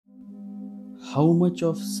How much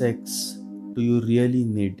of sex do you really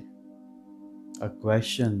need? A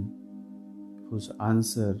question whose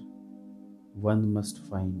answer one must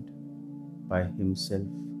find by himself.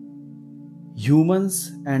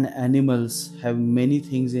 Humans and animals have many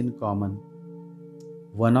things in common.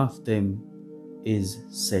 One of them is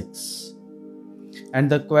sex. And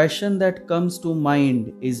the question that comes to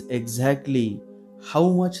mind is exactly how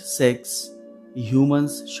much sex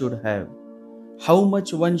humans should have, how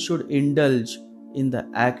much one should indulge in the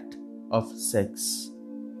act of sex.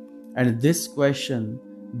 And this question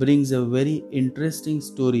brings a very interesting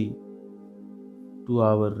story to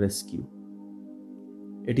our rescue.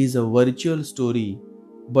 It is a virtual story,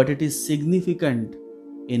 but it is significant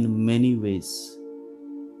in many ways.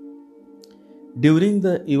 During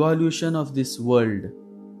the evolution of this world,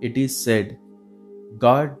 it is said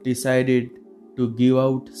God decided to give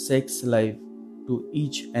out sex life to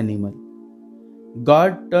each animal.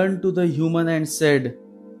 God turned to the human and said,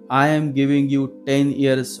 I am giving you 10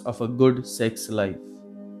 years of a good sex life.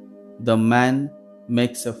 The man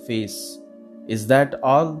makes a face. Is that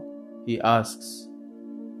all? He asks.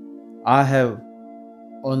 I have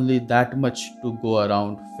only that much to go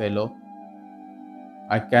around, fellow.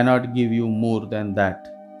 I cannot give you more than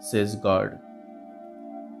that, says God.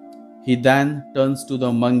 He then turns to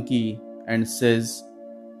the monkey and says,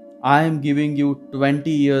 I am giving you 20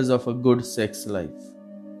 years of a good sex life.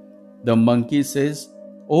 The monkey says,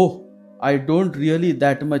 Oh, I don't really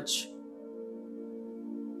that much.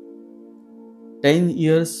 10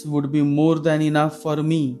 years would be more than enough for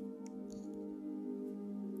me.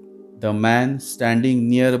 The man standing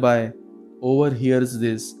nearby overhears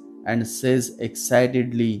this and says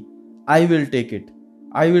excitedly, I will take it.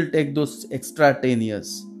 I will take those extra 10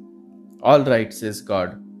 years. All right, says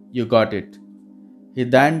God, you got it. He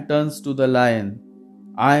then turns to the lion.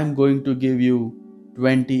 I am going to give you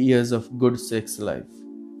 20 years of good sex life.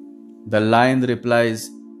 The lion replies,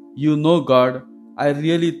 You know, God, I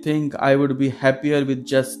really think I would be happier with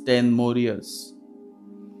just 10 more years.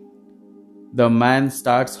 The man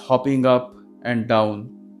starts hopping up and down.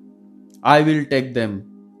 I will take them.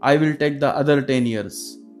 I will take the other 10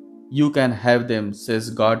 years. You can have them, says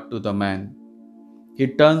God to the man. He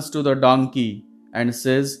turns to the donkey and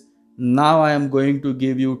says, Now I am going to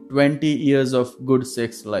give you 20 years of good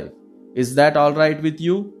sex life. Is that all right with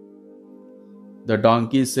you? The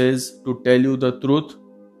donkey says, To tell you the truth,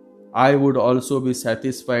 I would also be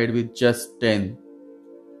satisfied with just 10.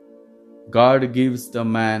 God gives the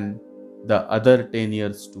man the other 10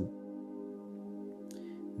 years too.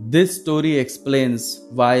 This story explains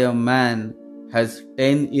why a man has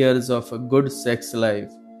 10 years of a good sex life,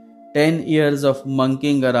 10 years of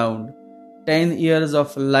monkeying around, 10 years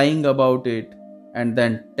of lying about it, and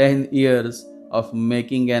then 10 years of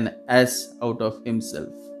making an ass out of himself.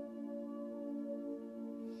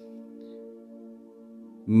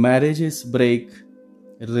 Marriages break,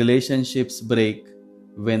 relationships break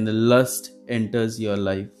when lust enters your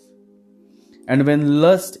life. And when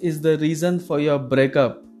lust is the reason for your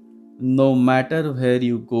breakup, no matter where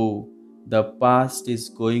you go, the past is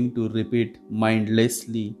going to repeat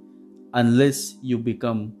mindlessly unless you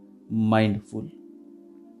become mindful.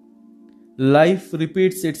 Life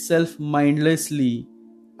repeats itself mindlessly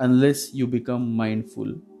unless you become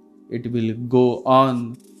mindful. It will go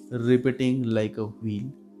on repeating like a wheel.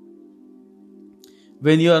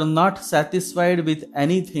 When you are not satisfied with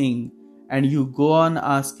anything and you go on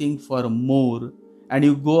asking for more and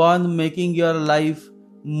you go on making your life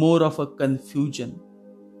more of a confusion.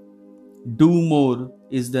 Do more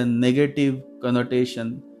is the negative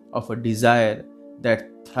connotation of a desire that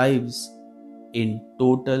thrives in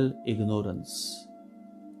total ignorance.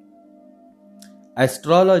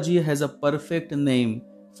 Astrology has a perfect name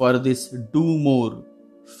for this do more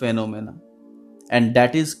phenomena, and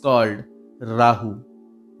that is called Rahu,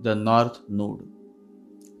 the North Node.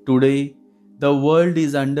 Today, the world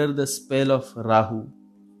is under the spell of Rahu,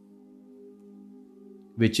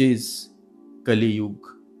 which is Kali Yuga,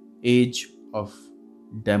 age of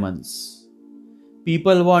demons.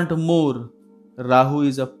 People want more. Rahu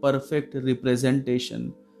is a perfect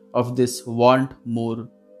representation of this want more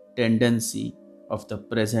tendency of the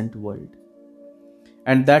present world.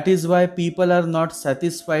 And that is why people are not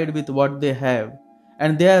satisfied with what they have,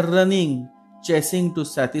 and they are running, chasing to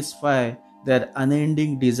satisfy their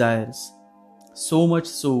unending desires. So much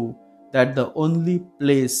so that the only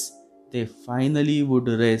place they finally would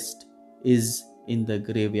rest is in the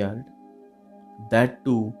graveyard. That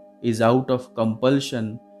too is out of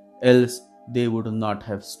compulsion, else they would not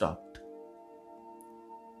have stopped.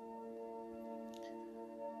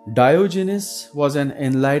 Diogenes was an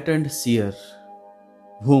enlightened seer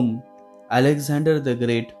whom Alexander the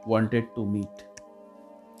Great wanted to meet.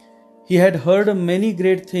 He had heard many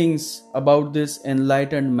great things about this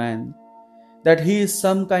enlightened man, that he is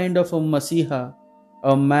some kind of a Messiah,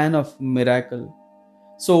 a man of miracle.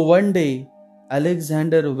 So one day,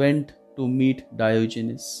 Alexander went to meet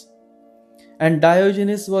Diogenes. And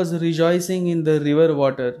Diogenes was rejoicing in the river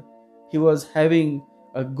water. He was having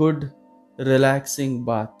a good, relaxing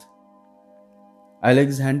bath.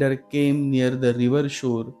 Alexander came near the river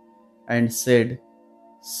shore and said,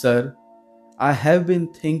 "Sir, I have been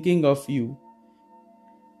thinking of you.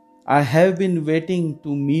 I have been waiting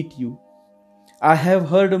to meet you. I have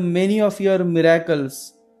heard many of your miracles.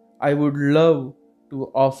 I would love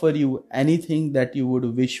to offer you anything that you would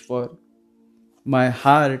wish for. My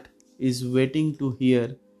heart is waiting to hear.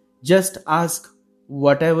 Just ask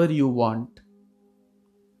whatever you want."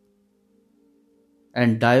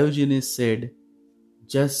 And Diogenes said,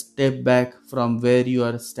 "Just step back from where you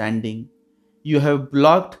are standing. You have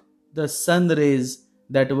blocked the sun rays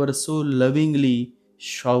that were so lovingly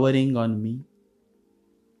showering on me."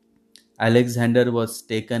 Alexander was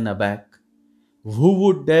taken aback. Who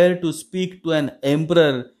would dare to speak to an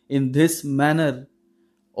emperor in this manner?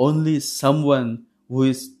 Only someone who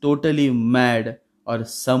is totally mad or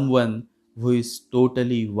someone who is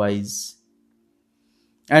totally wise.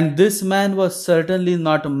 And this man was certainly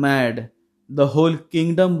not mad. The whole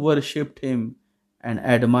kingdom worshipped him and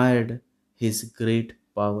admired his great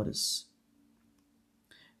powers.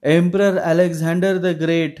 Emperor Alexander the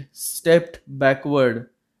Great stepped backward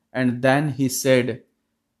and then he said,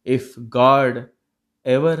 "If God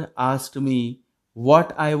ever asked me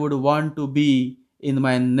what I would want to be in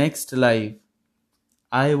my next life,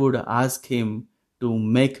 I would ask him to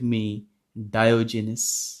make me Diogenes."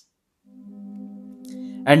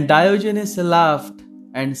 And Diogenes laughed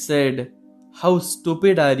and said, "How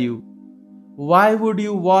stupid are you? Why would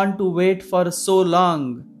you want to wait for so long?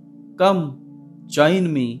 Come, join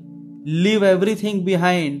me, leave everything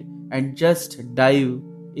behind and just dive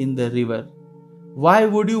in the river. Why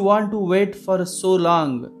would you want to wait for so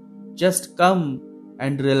long? Just come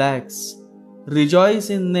and relax. Rejoice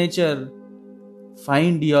in nature.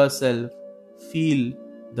 Find yourself. Feel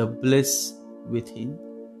the bliss within."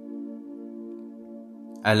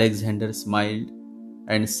 Alexander smiled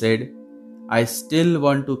and said, "I still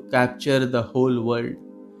want to capture the whole world.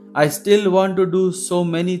 I still want to do so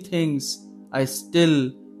many things. I still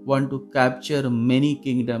want to capture many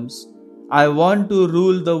kingdoms. I want to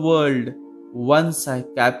rule the world. Once I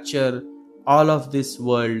capture all of this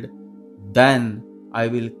world, then I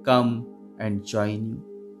will come and join you.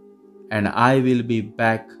 And I will be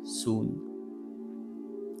back soon."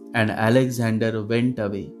 And Alexander went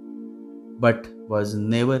away, but was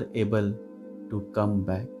never able to come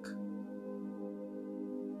back.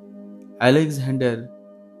 Alexander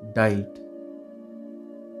died.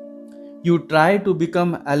 You try to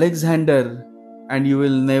become Alexander and you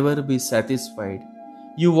will never be satisfied.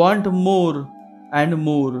 You want more and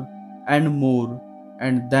more and more,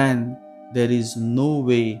 and then there is no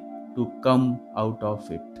way to come out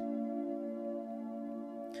of it.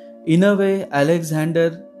 In a way, Alexander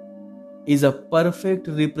is a perfect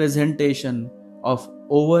representation of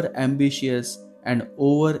over-ambitious and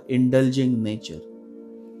over-indulging nature.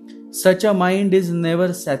 Such a mind is never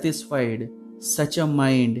satisfied. Such a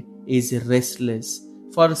mind is restless.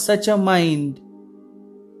 For such a mind,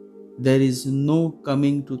 there is no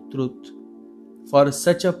coming to truth. For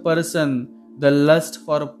such a person, the lust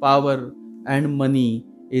for power and money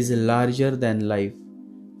is larger than life.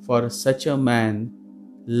 For such a man,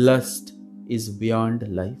 lust is beyond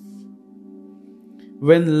life.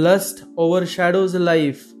 When lust overshadows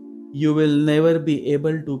life, you will never be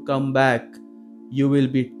able to come back. You will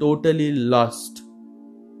be totally lost.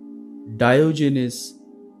 Diogenes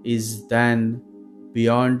is then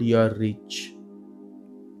beyond your reach.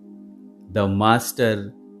 The master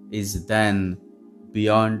is then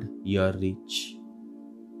beyond your reach.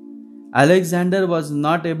 Alexander was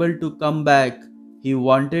not able to come back. He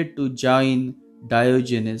wanted to join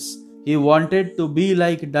Diogenes. He wanted to be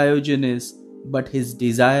like Diogenes, but his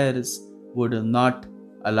desires would not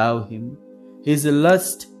allow him. His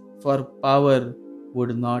lust for power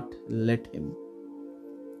would not let him.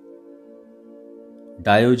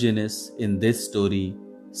 Diogenes in this story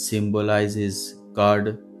symbolizes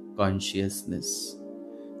God consciousness.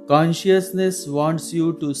 Consciousness wants you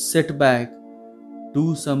to sit back,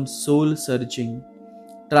 do some soul searching,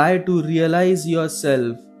 try to realize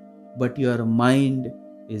yourself, but your mind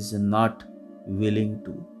is not willing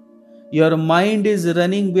to. Your mind is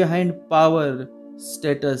running behind power,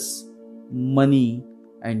 status, money,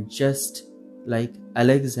 and just like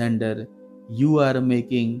Alexander, you are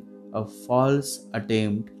making a false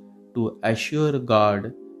attempt to assure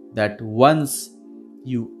God that once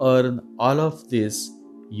you earn all of this,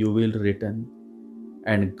 you will return.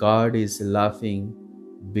 And God is laughing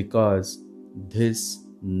because this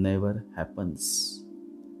never happens.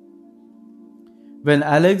 When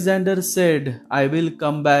Alexander said, I will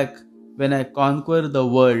come back when I conquer the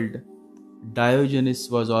world, Diogenes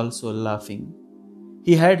was also laughing.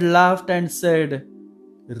 He had laughed and said,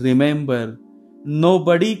 remember,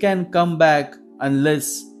 nobody can come back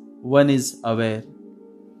unless one is aware.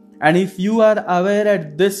 And if you are aware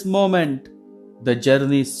at this moment, the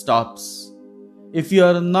journey stops. If you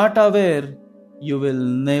are not aware, you will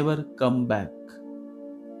never come back.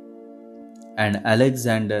 And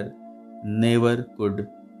Alexander never could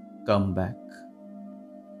come back.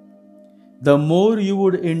 The more you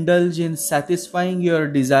would indulge in satisfying your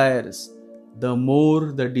desires, the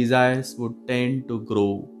more the desires would tend to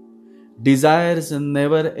grow. Desires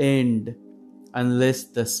never end unless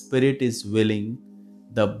the spirit is willing.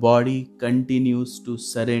 The body continues to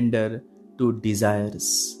surrender to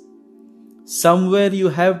desires. Somewhere you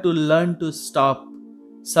have to learn to stop.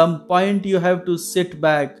 Some point you have to sit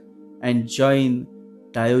back and join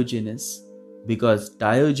Diogenes, because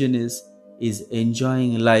Diogenes is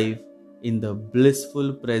enjoying life in the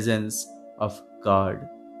blissful presence of God.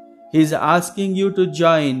 He is asking you to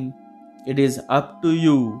join. It is up to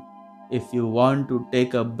you if you want to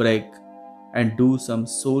take a break and do some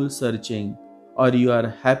soul searching, or you are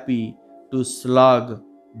happy to slog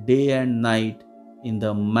day and night in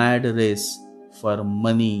the mad race for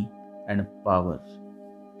money and power.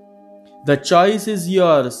 The choice is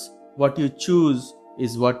yours. What you choose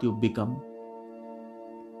is what you become.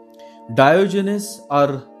 Diogenes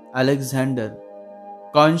or Alexander,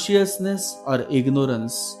 consciousness or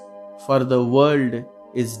ignorance, for the world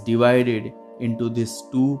is divided into these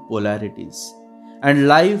two polarities. And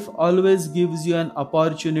life always gives you an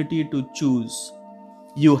opportunity to choose.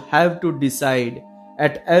 You have to decide.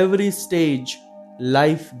 At every stage,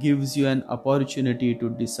 life gives you an opportunity to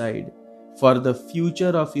decide. For the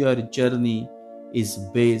future of your journey is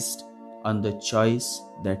based on the choice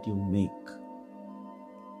that you make.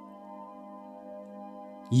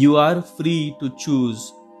 You are free to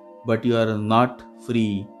choose, but you are not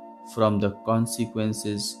free from the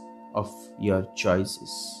consequences of your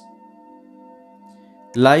choices.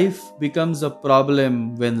 Life becomes a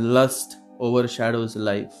problem when lust overshadows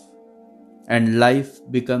life, and life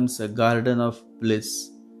becomes a garden of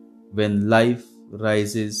bliss when life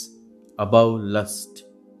rises above lust.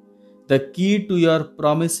 The key to your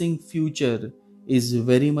promising future is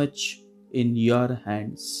very much in your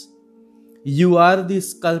hands. You are the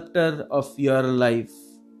sculptor of your life.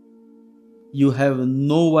 You have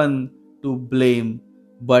no one to blame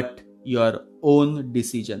but your own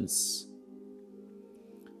decisions.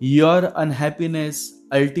 Your unhappiness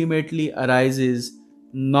ultimately arises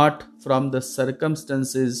not from the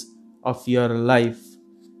circumstances of your life,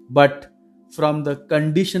 but from the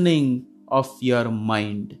conditioning of your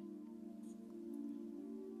mind.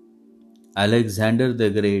 Alexander the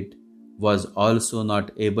Great was also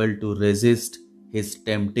not able to resist his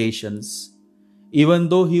temptations. Even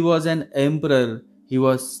though he was an emperor, he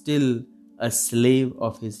was still a slave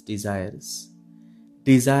of his desires.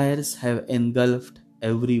 Desires have engulfed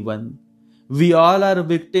everyone. We all are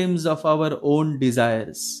victims of our own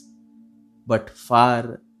desires. But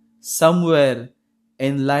far, somewhere,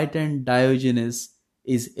 enlightened Diogenes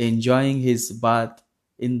is enjoying his bath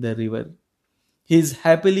in the river. He is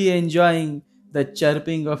happily enjoying the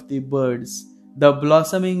chirping of the birds, the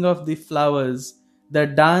blossoming of the flowers, the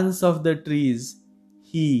dance of the trees.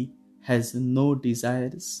 He has no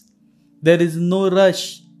desires. There is no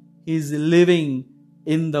rush. He is living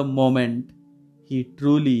in the moment. He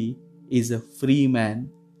truly is a free man.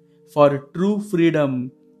 For true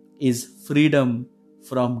freedom is freedom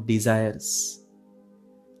from desires.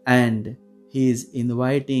 And he is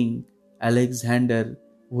inviting Alexander,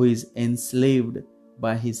 who is enslaved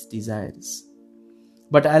by his desires.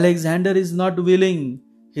 But Alexander is not willing.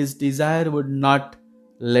 His desire would not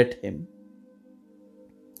let him.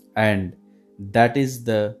 And that is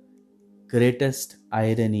the greatest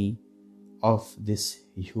irony of this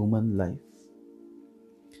human life.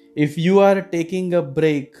 If you are taking a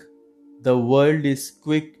break, the world is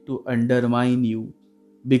quick to undermine you,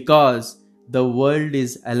 because the world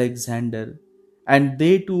is Alexander, and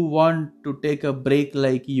they too want to take a break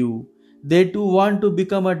like you. They too want to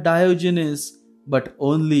become a Diogenes, but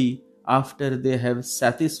only after they have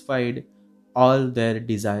satisfied all their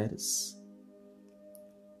desires.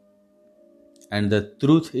 And the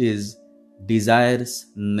truth is, desires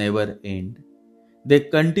never end. They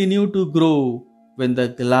continue to grow When the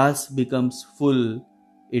glass becomes full,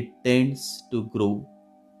 it tends to grow.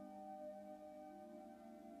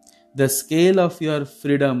 The scale of your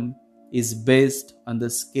freedom is based on the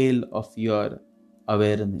scale of your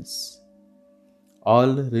awareness.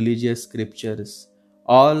 All religious scriptures,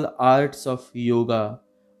 all arts of yoga,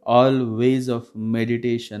 all ways of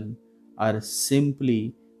meditation are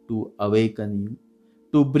simply to awaken you,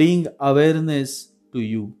 to bring awareness to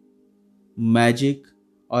you. Magic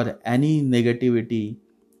or any negativity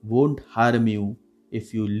won't harm you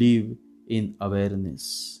if you live in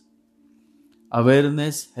awareness.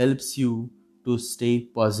 Awareness helps you to stay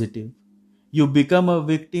positive. You become a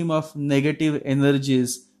victim of negative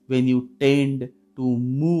energies when you tend to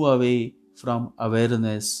move away from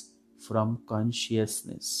awareness, from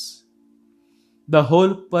consciousness. The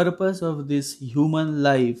whole purpose of this human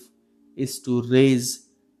life is to raise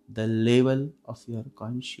the level of your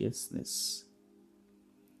consciousness.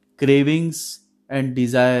 Cravings and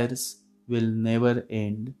desires will never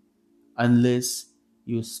end unless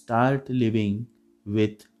you start living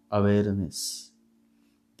with awareness.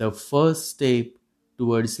 The first step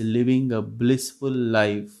towards living a blissful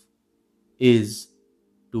life is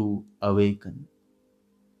to awaken.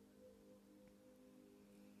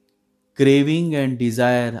 Craving and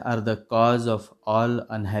desire are the cause of all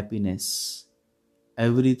unhappiness.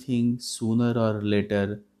 Everything sooner or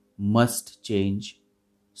later must change.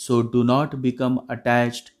 So do not become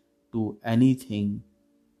attached to anything.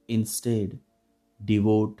 Instead,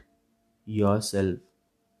 devote yourself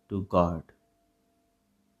to God.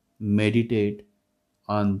 Meditate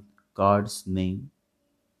on God's name.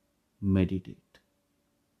 Meditate.